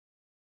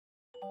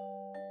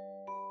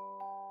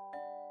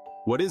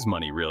What is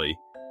money, really?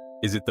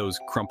 Is it those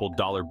crumpled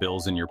dollar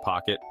bills in your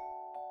pocket?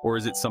 Or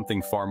is it something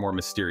far more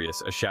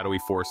mysterious, a shadowy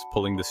force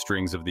pulling the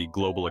strings of the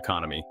global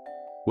economy?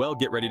 Well,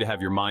 get ready to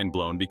have your mind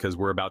blown because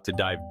we're about to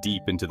dive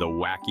deep into the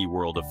wacky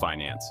world of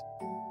finance.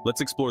 Let's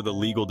explore the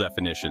legal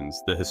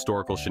definitions, the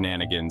historical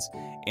shenanigans,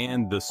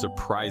 and the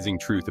surprising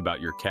truth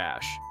about your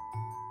cash.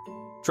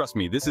 Trust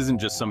me, this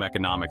isn't just some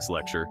economics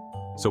lecture,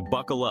 so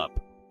buckle up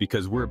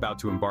because we're about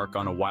to embark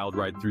on a wild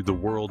ride through the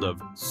world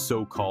of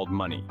so-called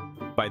money.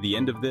 By the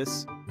end of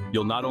this,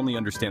 you'll not only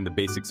understand the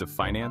basics of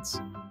finance,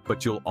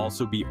 but you'll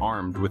also be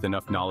armed with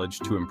enough knowledge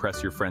to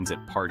impress your friends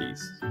at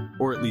parties,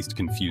 or at least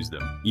confuse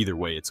them. Either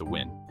way, it's a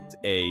win.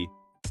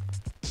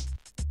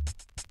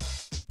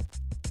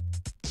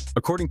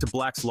 According to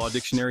Black's Law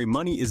Dictionary,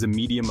 money is a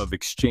medium of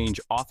exchange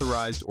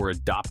authorized or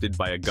adopted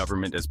by a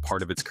government as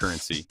part of its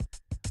currency.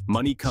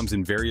 Money comes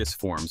in various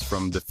forms,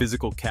 from the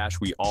physical cash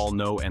we all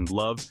know and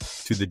love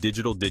to the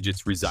digital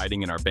digits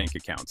residing in our bank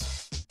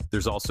accounts.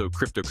 There's also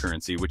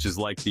cryptocurrency, which is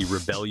like the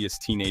rebellious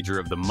teenager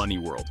of the money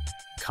world,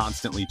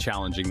 constantly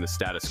challenging the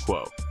status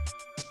quo.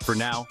 For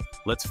now,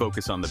 let's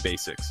focus on the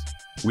basics.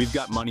 We've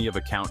got money of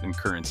account and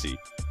currency,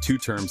 two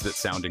terms that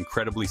sound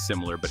incredibly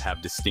similar but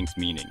have distinct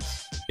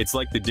meanings. It's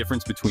like the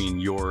difference between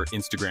your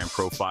Instagram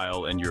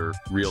profile and your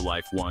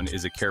real-life one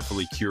is a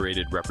carefully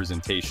curated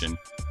representation,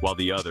 while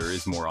the other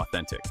is more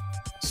authentic.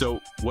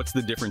 So, what's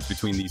the difference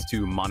between these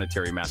two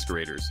monetary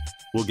masqueraders?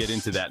 We'll get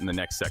into that in the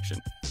next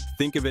section.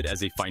 Think of it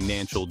as a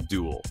financial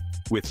duel,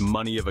 with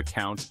money of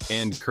account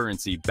and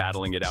currency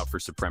battling it out for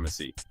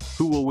supremacy.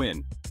 Who will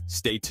win?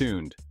 Stay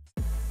tuned.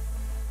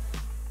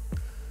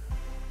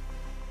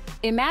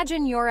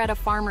 Imagine you're at a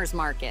farmer's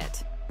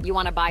market. You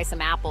want to buy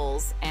some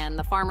apples, and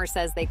the farmer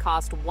says they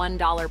cost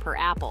 $1 per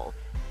apple.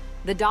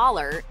 The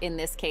dollar, in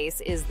this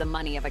case, is the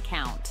money of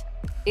account.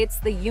 It's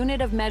the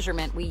unit of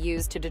measurement we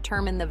use to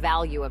determine the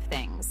value of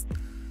things.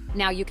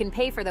 Now, you can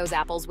pay for those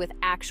apples with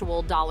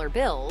actual dollar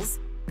bills,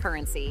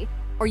 currency,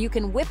 or you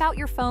can whip out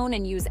your phone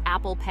and use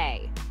Apple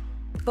Pay.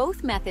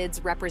 Both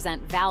methods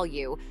represent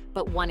value,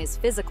 but one is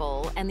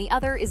physical and the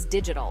other is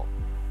digital.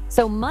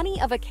 So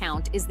money of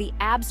account is the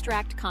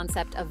abstract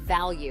concept of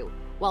value,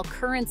 while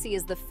currency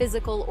is the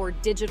physical or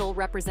digital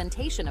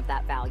representation of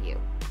that value.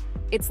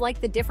 It's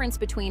like the difference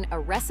between a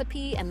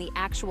recipe and the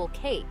actual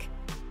cake.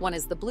 One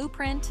is the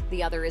blueprint,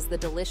 the other is the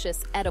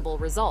delicious, edible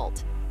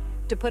result.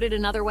 To put it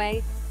another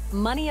way,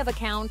 money of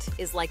account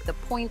is like the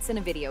points in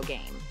a video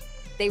game.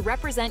 They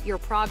represent your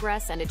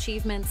progress and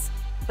achievements,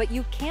 but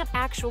you can't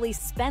actually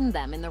spend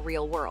them in the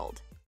real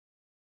world.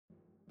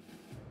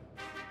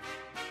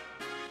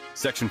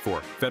 Section 4,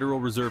 Federal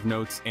Reserve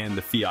Notes and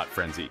the Fiat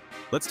Frenzy.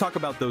 Let's talk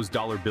about those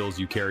dollar bills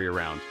you carry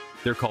around.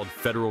 They're called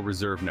Federal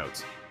Reserve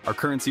Notes. Our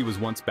currency was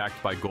once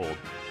backed by gold.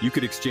 You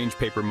could exchange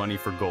paper money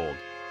for gold.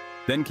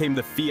 Then came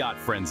the Fiat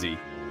Frenzy.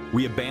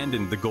 We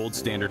abandoned the gold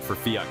standard for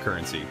fiat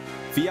currency.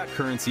 Fiat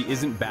currency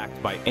isn't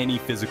backed by any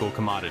physical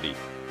commodity.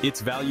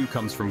 Its value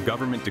comes from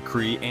government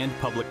decree and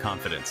public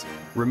confidence.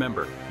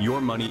 Remember,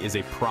 your money is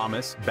a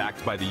promise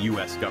backed by the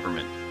US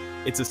government.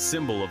 It's a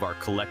symbol of our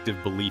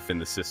collective belief in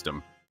the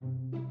system.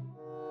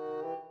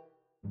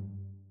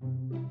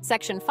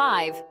 Section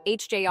 5,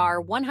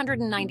 HJR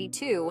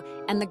 192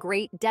 and the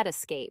Great Debt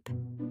Escape.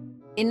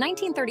 In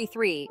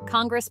 1933,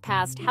 Congress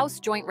passed House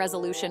Joint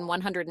Resolution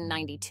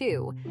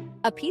 192,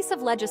 a piece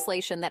of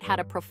legislation that had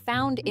a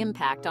profound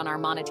impact on our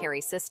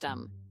monetary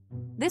system.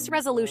 This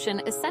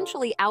resolution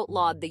essentially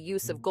outlawed the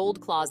use of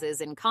gold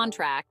clauses in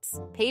contracts,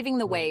 paving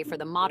the way for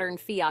the modern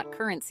fiat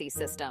currency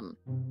system.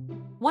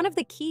 One of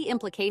the key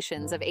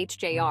implications of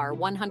HJR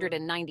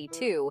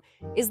 192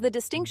 is the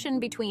distinction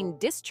between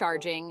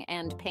discharging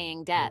and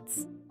paying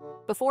debts.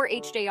 Before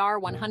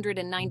HJR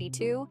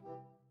 192,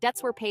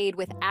 debts were paid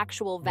with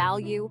actual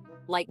value,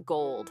 like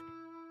gold.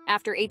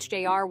 After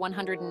HJR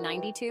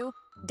 192,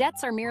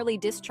 debts are merely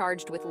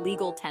discharged with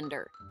legal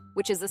tender,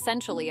 which is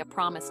essentially a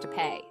promise to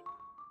pay.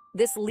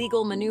 This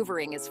legal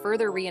maneuvering is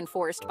further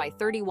reinforced by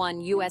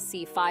 31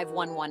 U.S.C.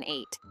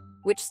 5118,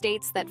 which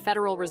states that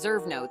Federal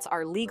Reserve notes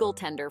are legal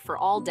tender for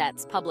all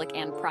debts, public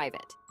and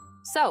private.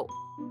 So,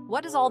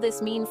 what does all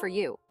this mean for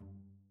you?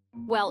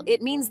 Well,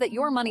 it means that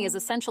your money is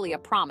essentially a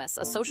promise,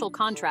 a social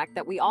contract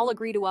that we all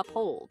agree to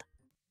uphold.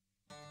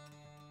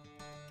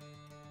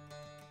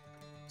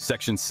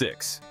 Section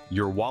 6,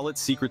 Your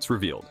Wallet's Secrets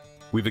Revealed.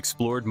 We've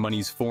explored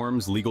money's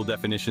forms, legal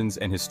definitions,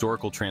 and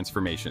historical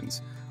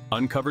transformations,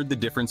 uncovered the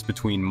difference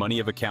between money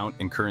of account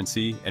and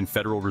currency and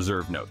Federal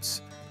Reserve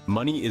notes.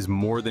 Money is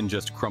more than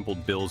just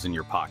crumpled bills in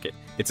your pocket.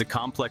 It's a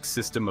complex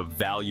system of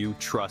value,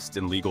 trust,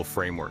 and legal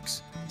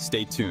frameworks.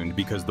 Stay tuned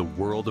because the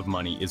world of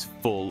money is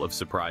full of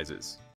surprises.